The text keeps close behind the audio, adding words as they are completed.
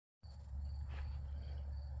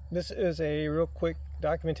This is a real quick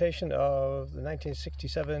documentation of the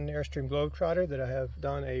 1967 Airstream Globetrotter that I have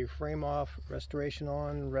done a frame off restoration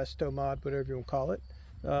on, resto mod, whatever you want to call it.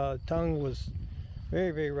 Tongue was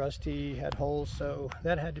very rusty, had holes, so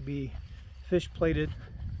that had to be fish plated.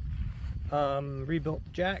 Rebuilt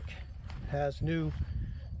the jack, has new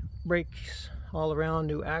brakes all around,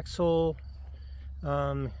 new axle,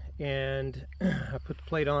 and I put the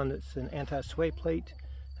plate on. It's an anti-sway plate,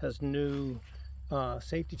 has new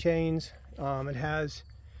safety chains. It has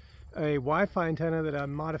a Wi-Fi antenna that I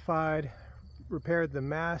modified, repaired the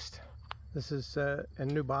mast. This is a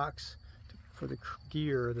new box for the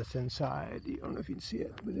gear that's inside. I don't know if you can see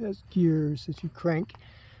it, but it has gears that you crank.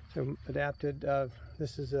 So adapted.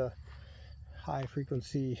 This is a high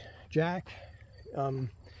frequency jack. And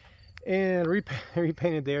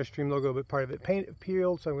repainted the Airstream logo, but part of it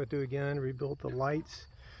peeled, so I'm going to do it again. Rebuilt the lights.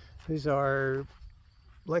 These are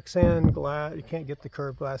Lexan glass. You can't get the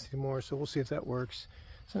curved glass anymore, so we'll see if that works.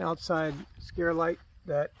 It's an outside scare light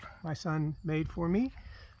that my son made for me.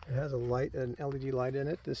 It has a light, an LED light in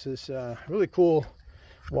it. This is really cool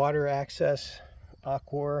water access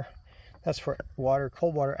aqua. That's for water,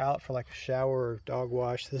 cold water out for like a shower or dog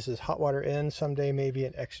wash. This is hot water in, someday maybe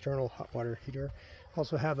an external hot water heater.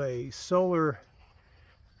 Also have a solar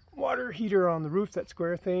water heater on the roof, that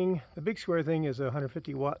square thing. The big square thing is a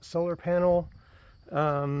 150-watt solar panel.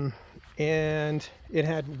 And it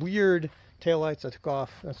had weird taillights I took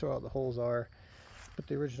off. That's where all the holes are. Put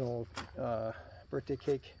the original birthday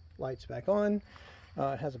cake lights back on.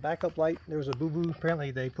 It has a backup light. There was a boo-boo.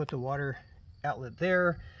 Apparently they put the water outlet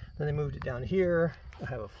there. Then they moved it down here. I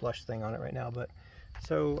have a flush thing on it right now, but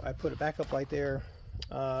so I put a backup light there.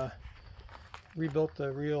 Rebuilt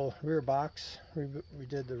the rear box.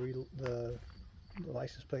 Redid the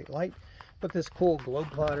license plate light. Put this cool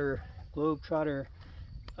Globetrotter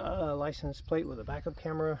license plate with a backup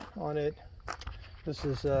camera on it. This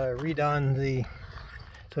is redone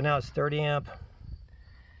so now it's 30 amp.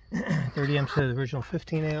 30 amp to the original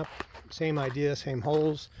 15 amp. Same idea, same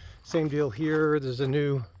holes, same deal here. There's a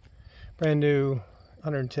brand new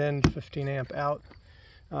 110 15 amp out.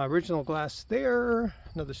 Original glass there,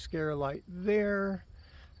 another scare light there.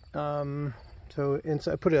 So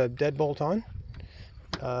inside I put a deadbolt on.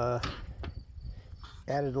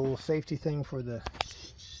 Added a little safety thing for the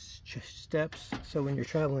steps, so when you're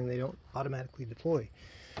traveling they don't automatically deploy.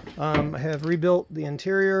 I have rebuilt the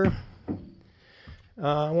interior.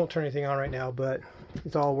 I won't turn anything on right now, but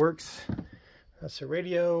it all works. That's the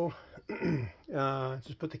radio.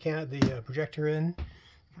 Just put the projector in.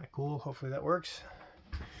 Kind of cool. Hopefully that works.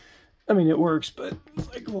 I mean, it works, but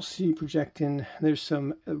like we'll see projecting. There's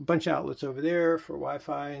a bunch of outlets over there for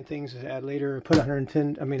Wi-Fi and things to add later. I put I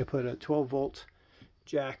put a 12-volt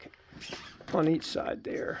jack on each side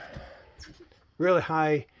there. Really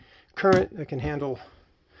high current that can handle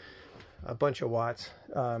a bunch of watts.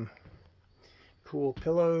 Cool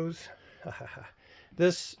pillows.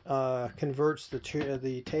 This converts the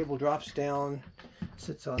table, drops down,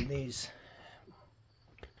 sits on these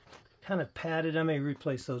kind of padded. I may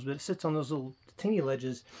replace those, but it sits on those little teeny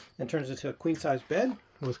ledges and turns into a queen size bed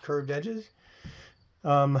with curved edges.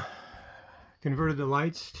 Converted the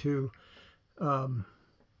lights to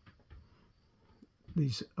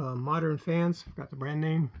these modern fans. Forgot the brand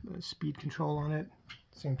name. Speed control on it.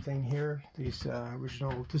 Same thing here. These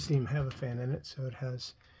original doesn't even have a fan in it, so it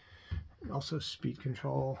has also speed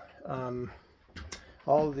control.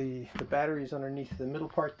 All the batteries underneath the middle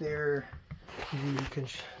part there.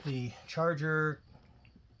 The charger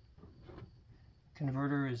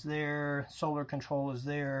converter is there. Solar control is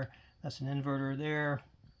there. That's an inverter there.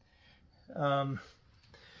 And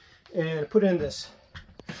put in this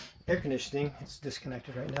air conditioning. It's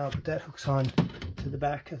disconnected right now, but that hooks on to the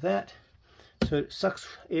back of that. So it sucks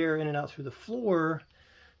air in and out through the floor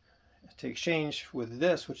to exchange with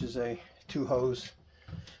this, which is a 2-hose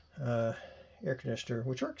air conditioner,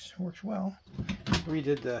 which works well.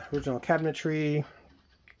 Redid the original cabinetry.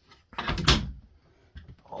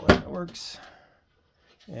 All that works.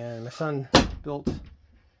 And my son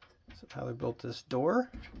Tyler built this door.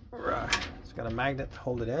 It's got a magnet to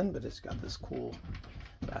hold it in, but it's got this cool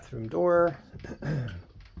bathroom door.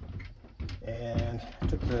 And I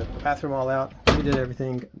took the bathroom all out, redid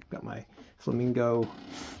everything. Got my flamingo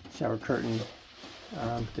shower curtain.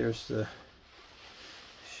 There's the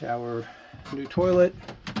shower, new toilet,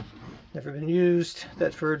 never been used.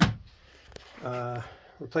 Thetford.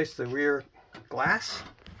 Replaced the rear glass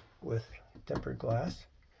with tempered glass.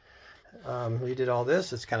 Redid all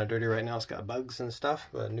this. It's kind of dirty right now. It's got bugs and stuff,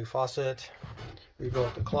 but a new faucet.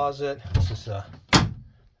 Rebuilt the closet. This is that,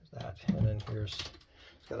 and then it's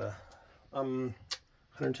got a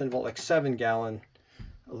 110 volt, like 7-gallon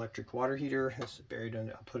electric water heater. It's buried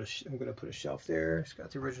under. I'm going to put a shelf there. It's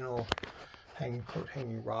got the original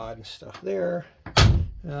hanging rod and stuff there.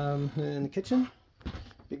 And in the kitchen,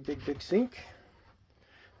 big sink,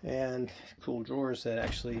 and cool drawers that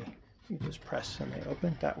actually you just press and they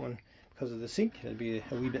open. That one, because of the sink, it'd be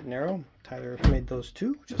a wee bit narrow. Tyler made those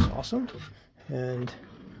two, which is awesome. And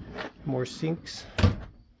more sinks,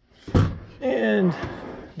 and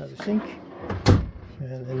another sink,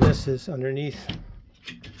 and then this is underneath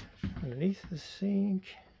the sink.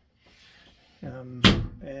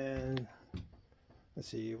 And let's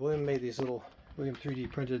see, William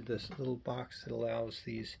 3D printed this little box that allows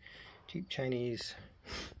these cheap Chinese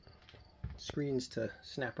screens to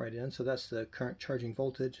snap right in. So that's the current charging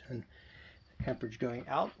voltage and amperage going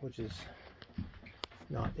out, which is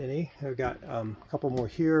not any. I've got a couple more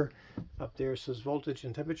here. Up there says voltage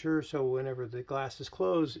and temperature, so whenever the glass is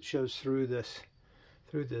closed, it shows through this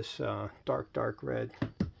dark red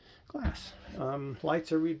glass.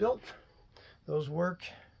 Lights are rebuilt. Those work.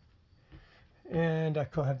 And I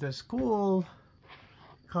have this cool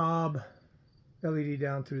cob LED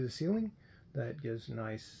down through the ceiling that gives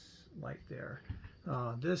nice light there.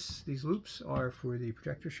 These loops are for the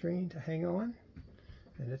projector screen to hang on,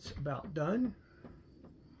 and it's about done.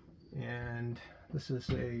 And this is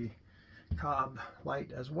a cob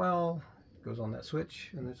light as well. It goes on that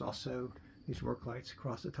switch, and there's also these work lights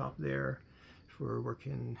across the top there for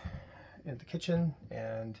working in the kitchen,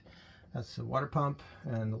 and that's the water pump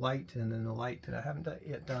and the light, and then the light that I haven't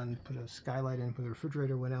yet done, put a skylight in where the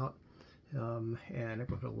refrigerator went out, and I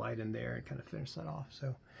put a light in there and kind of finish that off.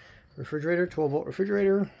 So refrigerator, 12-volt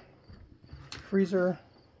refrigerator, freezer,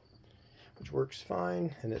 which works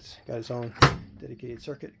fine, and it's got its own dedicated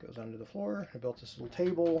circuit. It goes under the floor. I built this little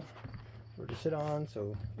table for it to sit on,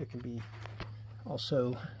 so it can be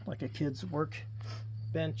also like a kid's work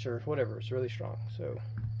bench or whatever. It's really strong. So,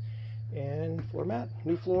 and floor mat,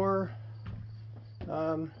 new floor.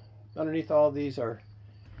 Underneath all of these are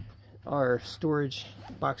storage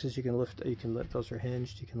boxes. You can lift. Those are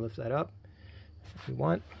hinged. You can lift that up if you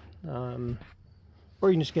want. Or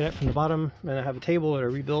you can just get it from the bottom. And I have a table that I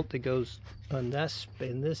rebuilt that goes on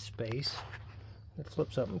in this space. It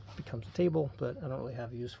flips up and becomes a table, but I don't really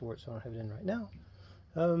have a use for it, so I don't have it in right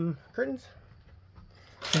now. Curtains.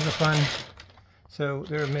 These are fun. So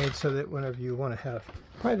they're made so that whenever you want to have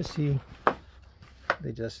privacy,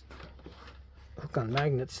 they just hook on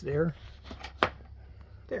magnets there.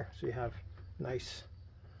 So you have nice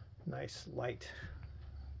light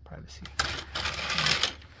privacy.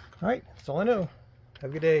 All right, that's all I know.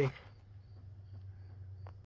 Have a good day.